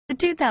The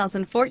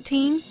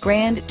 2014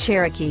 Grand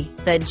Cherokee.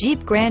 The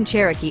Jeep Grand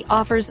Cherokee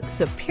offers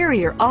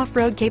superior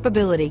off-road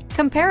capability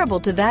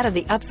comparable to that of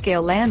the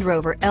upscale Land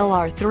Rover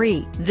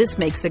LR3. This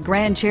makes the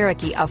Grand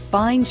Cherokee a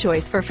fine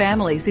choice for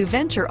families who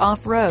venture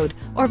off-road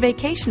or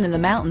vacation in the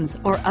mountains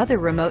or other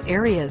remote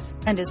areas,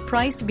 and is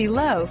priced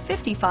below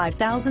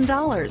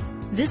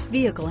 $55,000. This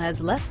vehicle has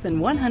less than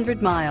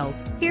 100 miles.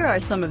 Here are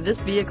some of this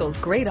vehicle's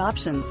great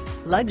options: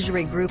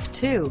 luxury group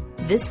 2.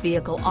 This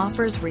vehicle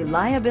offers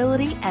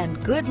reliability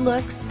and good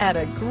looks at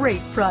a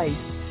great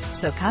price.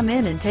 So come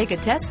in and take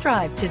a test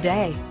drive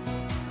today.